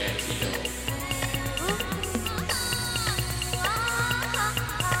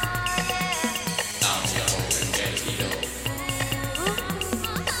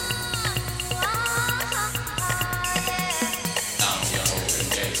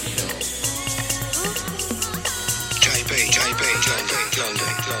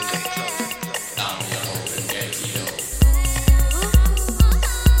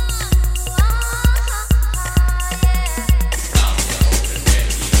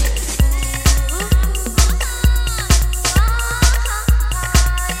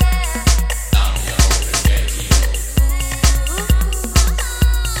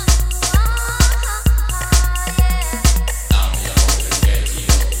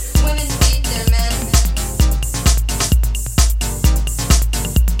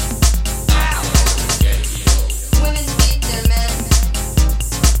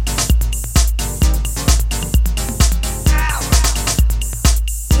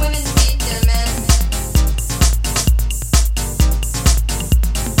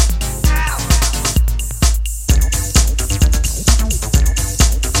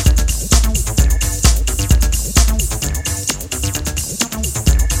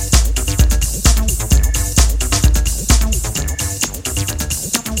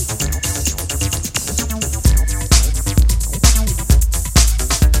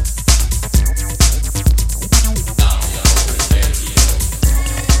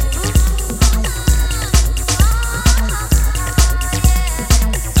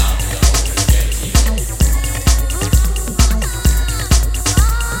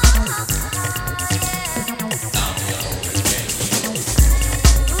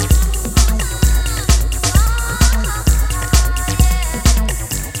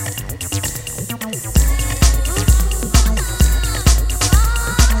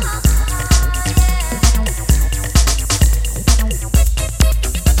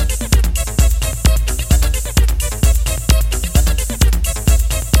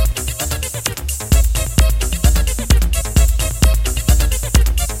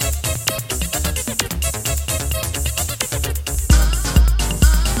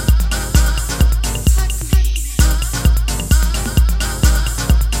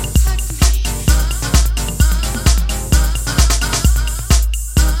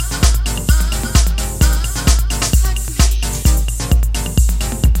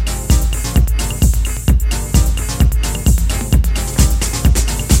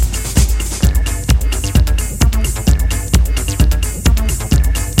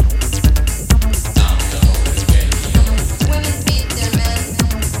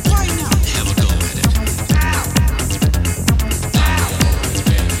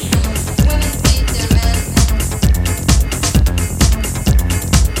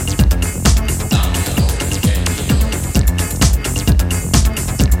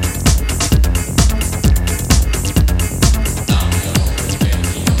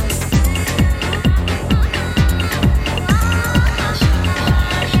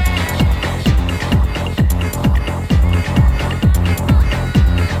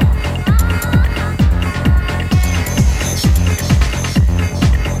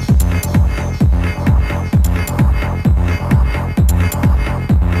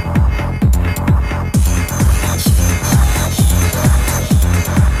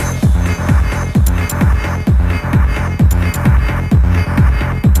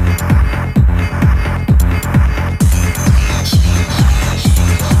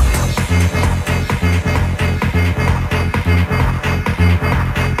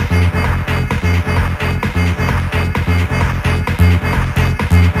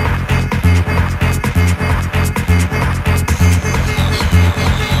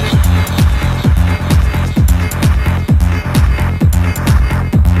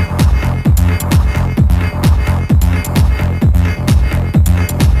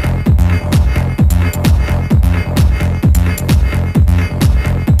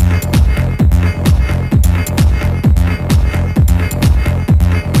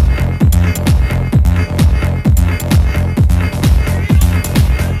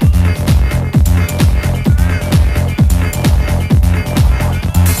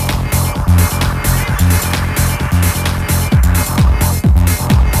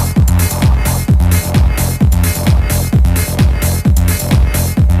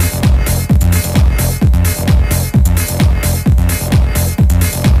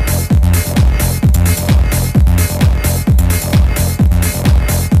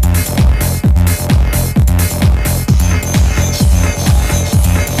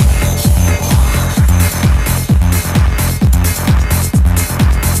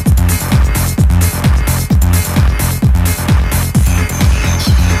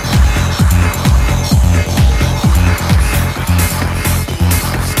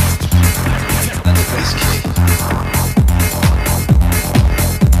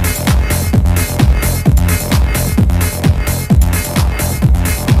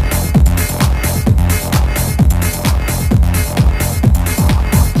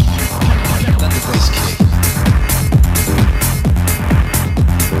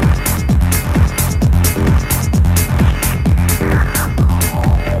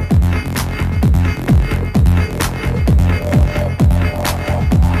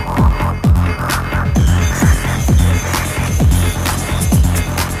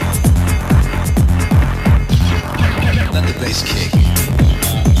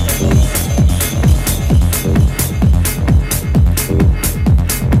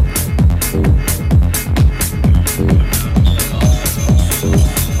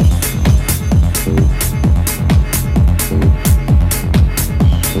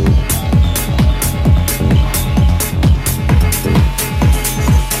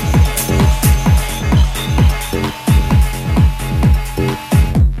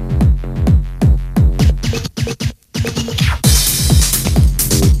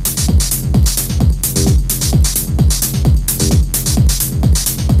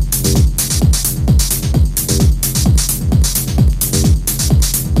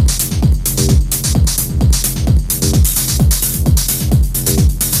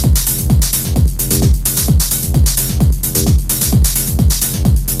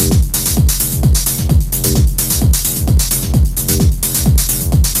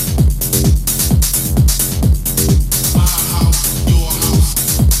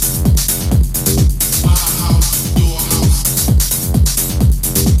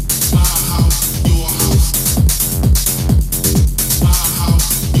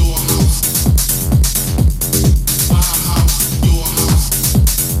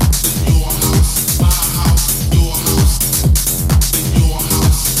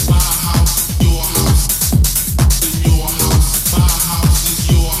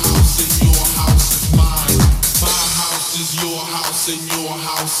and your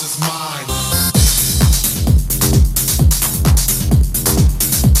house is mine.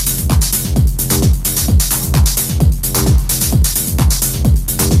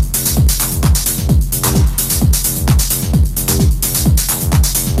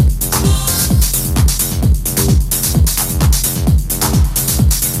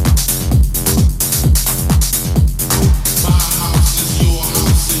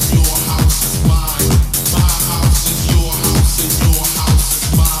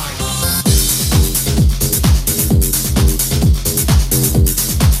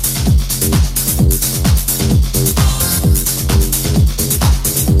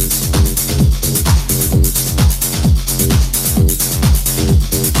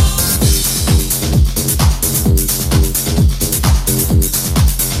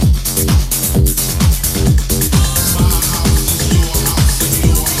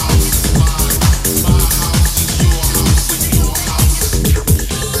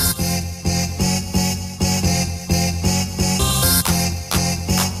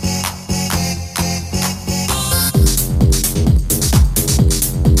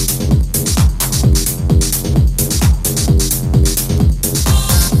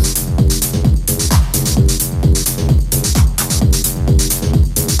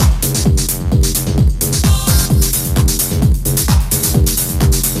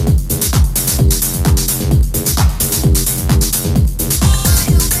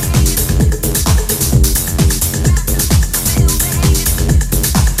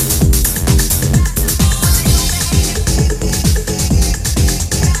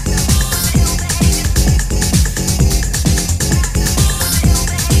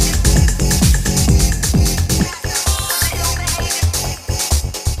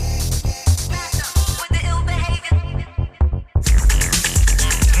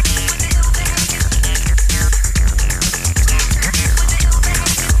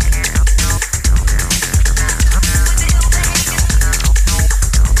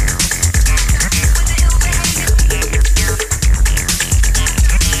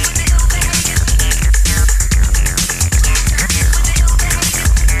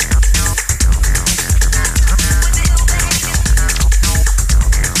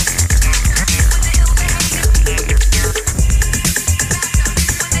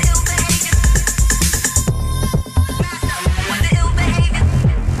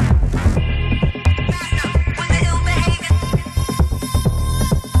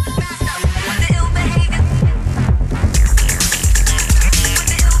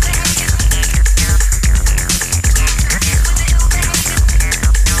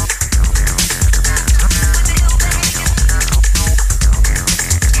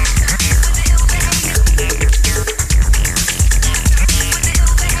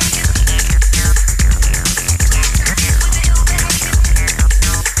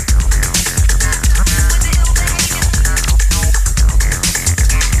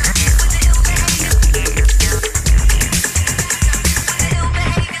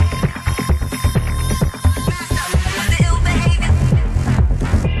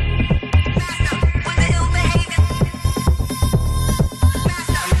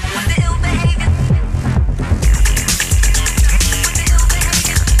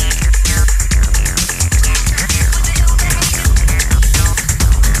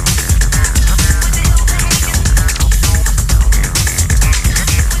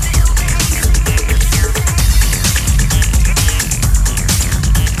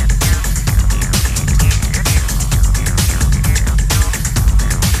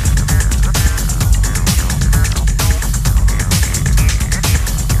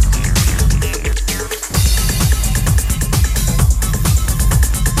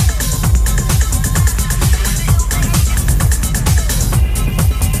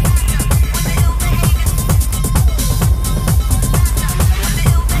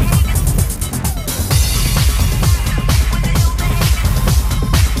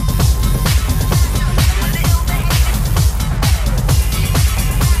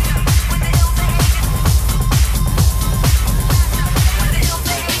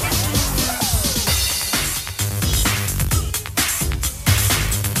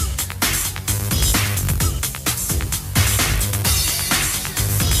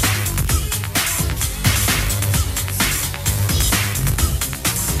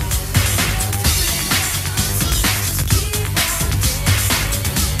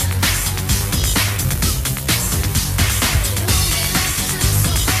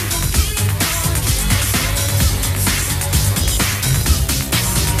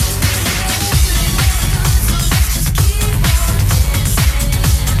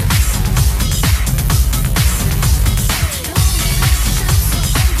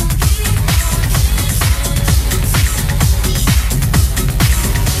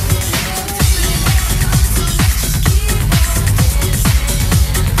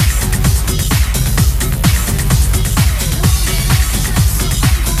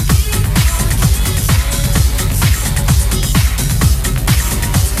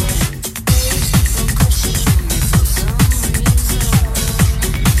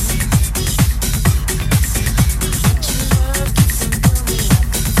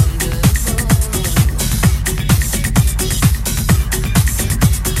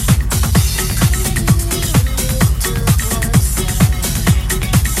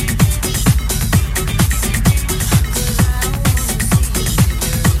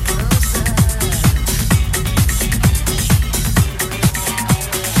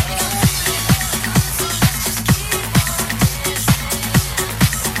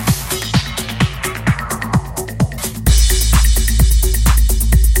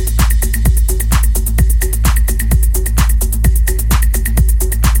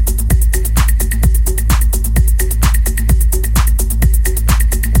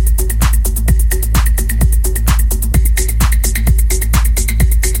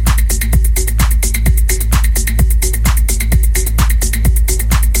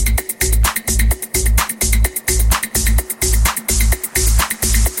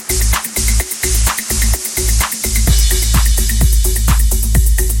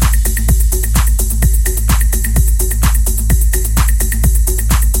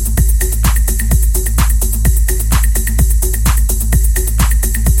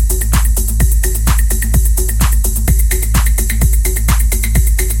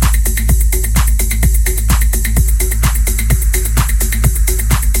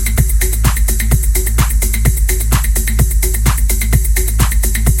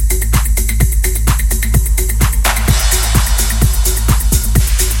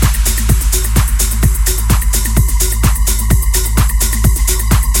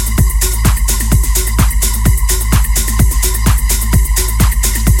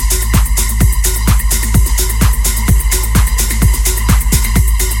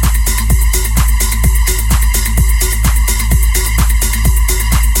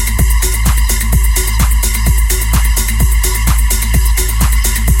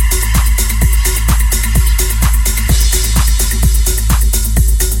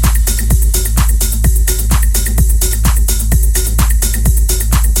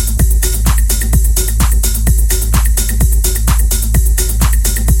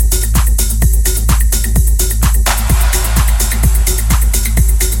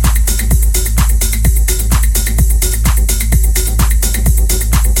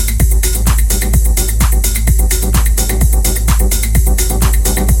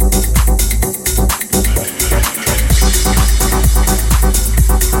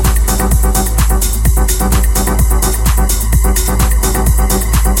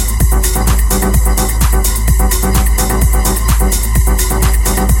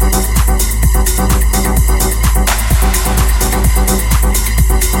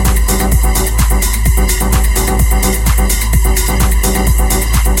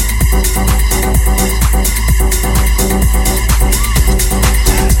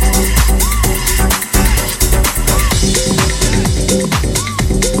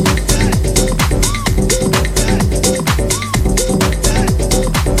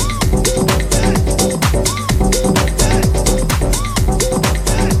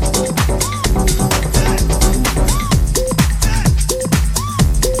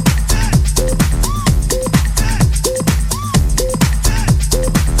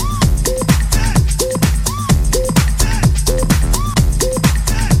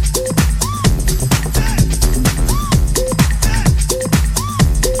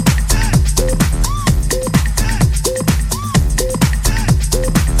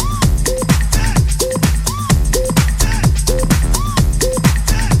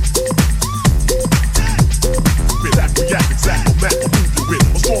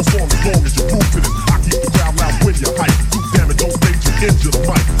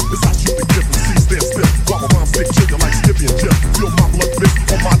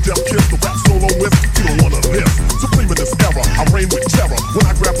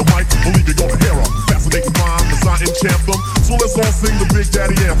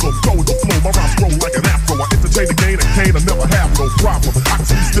 daddy anthem, go with the flow, my rhymes grow like an afro. I entertain the gain and cane, I never have no problem. I can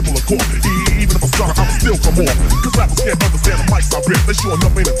see stipple a chord, even if I stutter, I'ma still come off. Cause rappers can't understand the mics I rip, they sure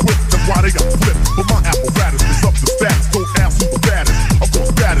enough ain't equipped, that's why they got flipped. But my apparatus is up to status, don't ask who the baddest. Of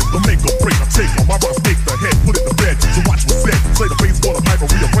course that is the make or break, I take on my rhymes, make the head, put it to bed. So watch what's said, play the bass for the pipe and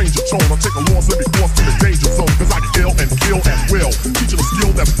rearrange your tone. I take a loss every force to the danger zone, cause I can ill and kill at will. Teaching a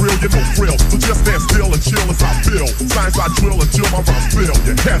skill that's real, you know frill. So just stand still and chill as I feel. Science I drill until my rhymes fill.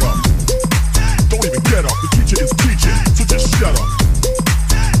 Your head up, don't even get up. The teacher is teaching, so just shut up.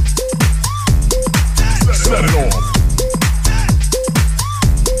 Set it off.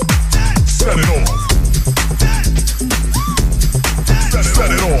 Set it off.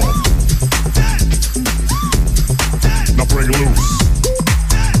 Set it off. Now break it loose.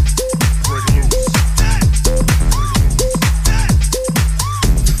 Break it loose.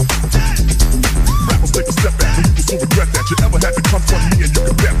 Rappers take a step back and you will soon regret that you ever had to confront me, and you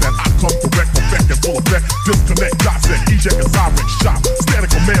can bet that I come correct, perfect, and full effect. Disconnect, dissect, eject, and direct shot.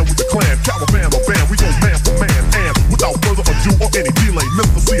 Standing command with the clan, caravan or band. We go man for man, and without further ado or any delay,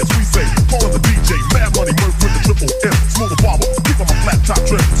 Mr. C as we say, calling the DJ, Mad Money Murph with the triple M, smooth barber, keep on my flat top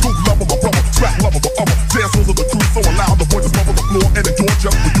trim, school lover, my brother, scrap lover, the other, dancers of the crew so loud the voices cover the floor and endure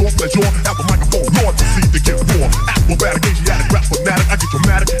just for your pleasure. At the microphone, Lord, to see to get raw. Acrobatic, Asiatic, rap fanatic, I get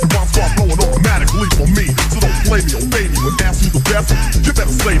dramatic, and rhymes start flowing automatically for me. So don't play me, obey me, when asked who's the best, you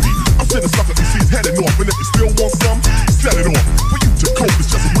better slay me. I'm sending sucker MCs heading off, and if you still want some, set it off. For you to cope, it's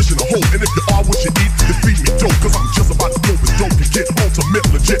just a wish and a hope, and if you are what you eat, then feed me dope, cause I'm just about as dope as dope can get. Ultimate,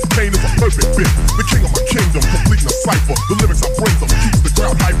 legit, pain is a perfect fit. The king of my kingdom, completing a cipher. The lyrics I bring them keeps the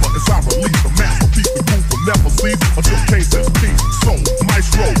crowd hyper as I release the masterpiece. The groove will never cease until Kane says peace. So,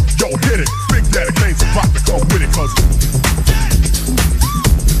 maestro, yo, hit it. Big Daddy Kane's about to come with it, cause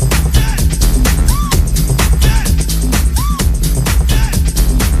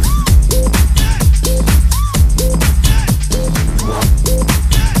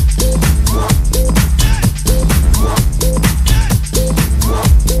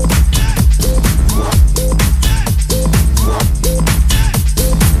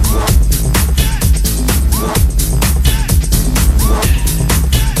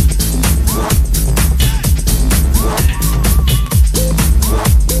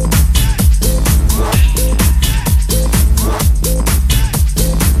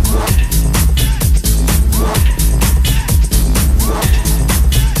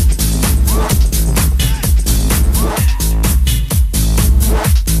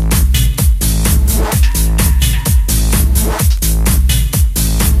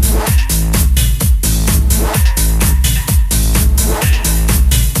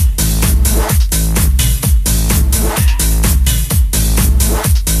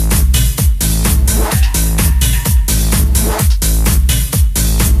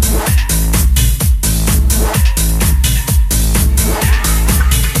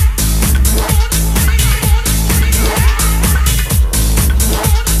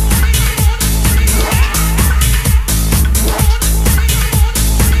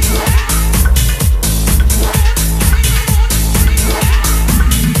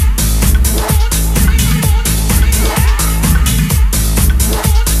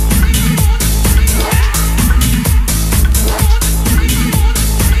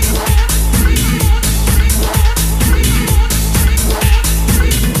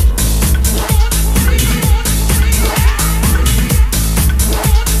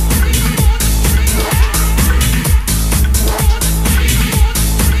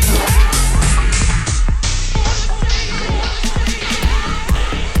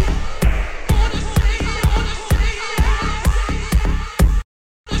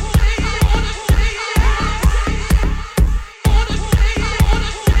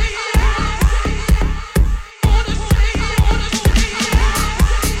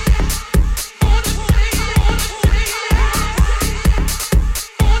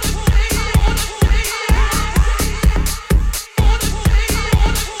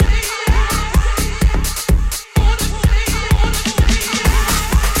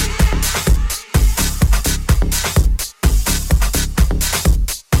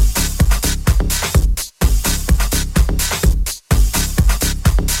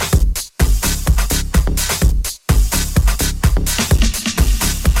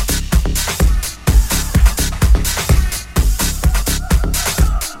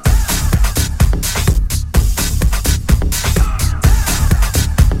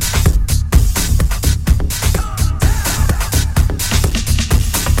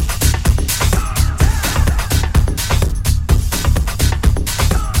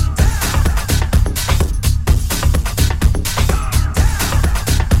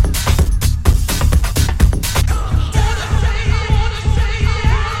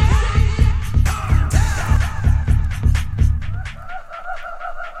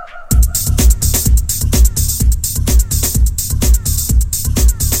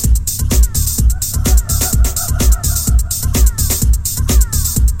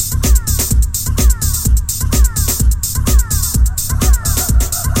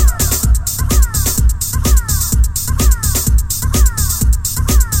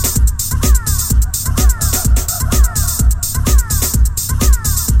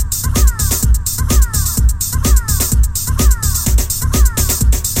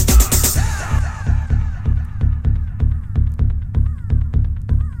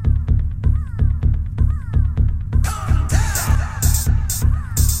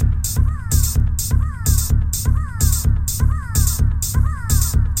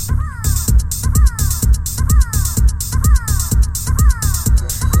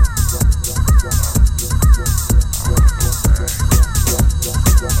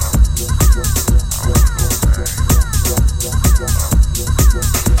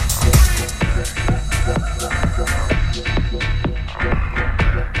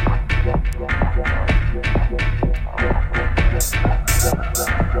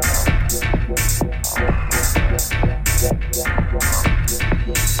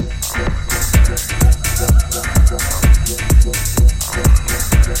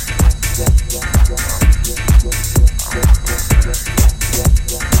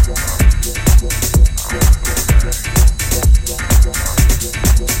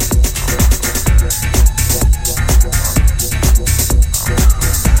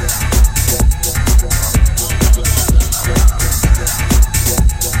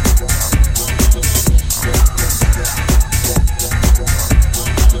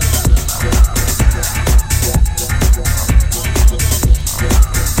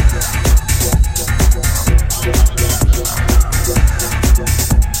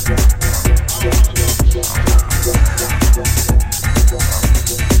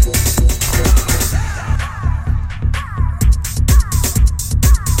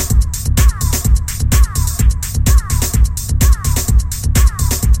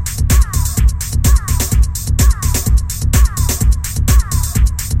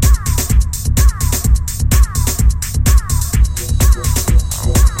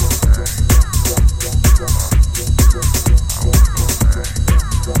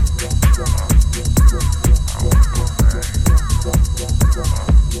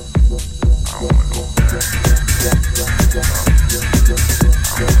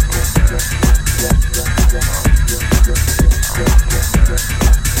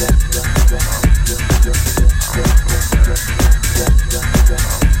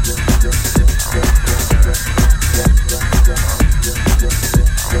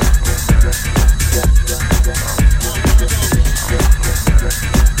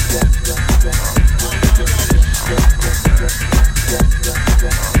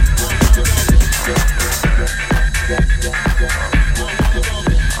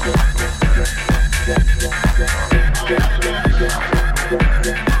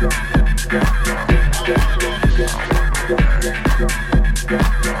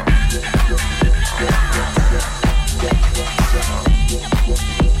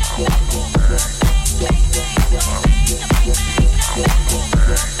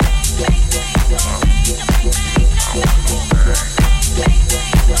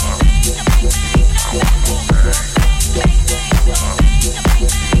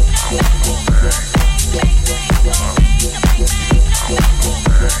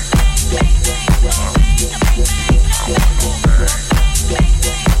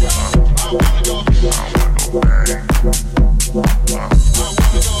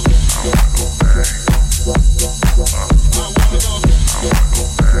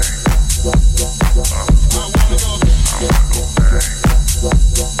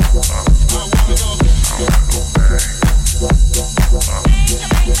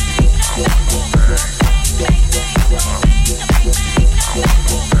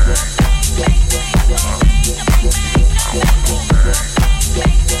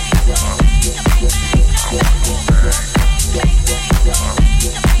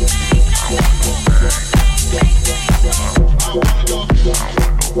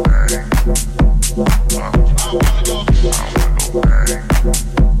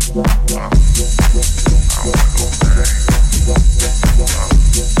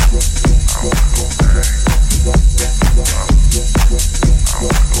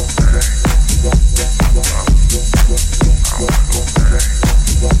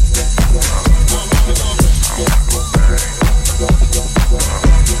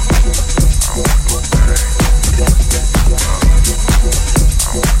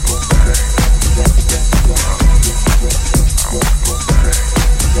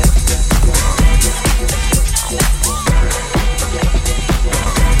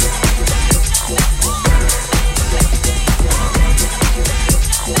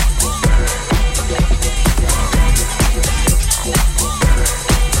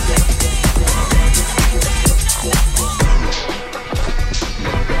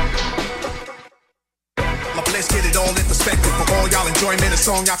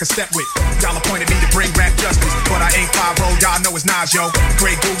Song y'all can step with. Y'all appointed me to bring rap justice, but I ain't 5-0, y'all know it's Nas, yo.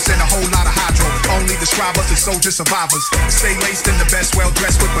 Grey Goose and a whole lot of hydro. Only describe us as soldier survivors. Stay laced in the best, well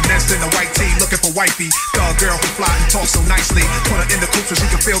dressed with finesse in the white tee, looking for wifey. Thug girl who fly and talk so nicely. Put her in the coupe so she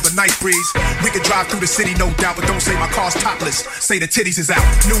can feel the night breeze. We can drive through the city, no doubt, but don't say my car's topless. Say the titties is out.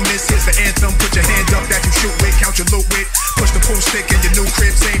 Newness, here's the anthem. Put your hand up that you shoot with, count your loot with. Push the pool stick in your new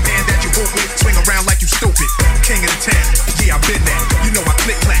crib, same hand that you hoop with. Swing around like you stupid. King of the town, yeah, I've been that. You know I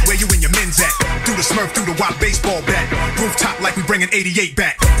click clack, where you and your men's at? Through the Smurf, through the wop baseball bat. Rooftop like we bringing 88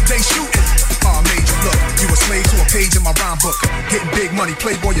 back. They shooting. Major look, you a slave to a page in my rhyme book. Getting big money,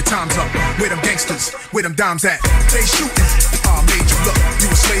 playboy, your time's up. Where them gangsters, where them dimes at? They shooting. Major look, you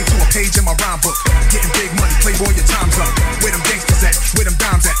a slave to a page in my rhyme book. Getting big money, playboy, your time's up. Where them gangsters at? Where them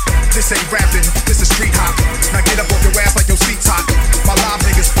dimes at? This ain't rapping, this is street hop. Now get up off your ass like your seat's hot. My live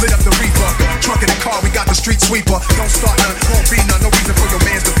niggas split up the reaper. Trunk in the car, we got the street sweeper. Don't start none, won't be none. No reason for your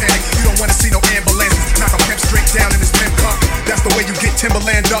mans to panic. You don't wanna see no ambulances. Knock a pimp straight down in his pimp cup. That's the way you get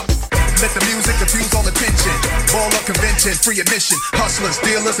Timberland up. Let the music diffuse all attention. Ball up convention, free admission. Hustlers,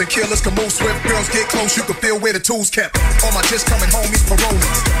 dealers, and killers can move swift. Girls get close, you can feel where the tools kept. All my just coming homies,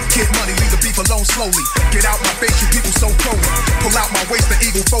 parolees. Get money, leave the beef alone slowly. Get out my face, you people so crony. Pull out my waist, the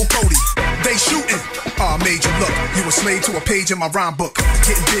eagle throw Cody. They shooting. Major look, you a slave to a page in my rhyme book.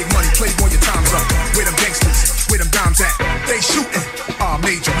 Getting big money, playboy, your time's up. Where them gangsters, where them dimes at? They shooting.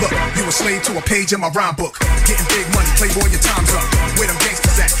 Major look, you a slave to a page in my rhyme book. Getting big money, playboy, your time's up. Where them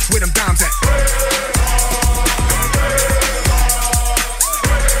gangsters at? Where them dimes at?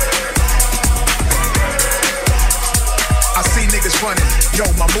 I see niggas running. Yo,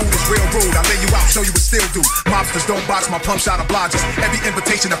 my mood is real rude. I lay you out, show you what still do. Mobsters don't box my pump shot obliges. Every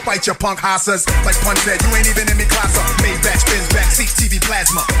invitation to fight your punk hossers. Like Pun said, you ain't even in me class up. Maybach spins back, seat TV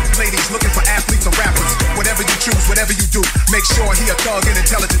plasma. Ladies looking for athletes or rappers. Whatever you choose, whatever you do, make sure he a thug and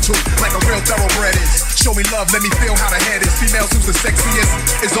intelligent too. Like a real thoroughbred is. Show me love, let me feel how the head is. Females who's the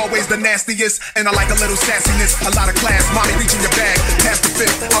sexiest is always the nastiest. And I like a little sassiness, a lot of class. Mommy reaching your bag, past the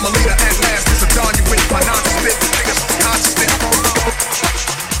fifth. I'm a leader at last, this a dawn you with. My non-spit, niggas consciousness.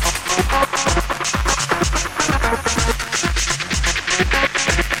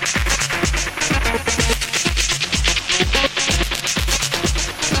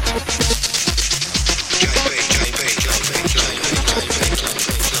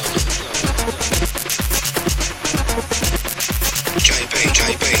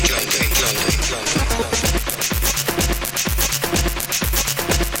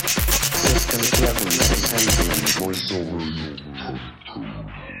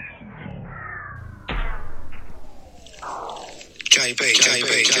 JB.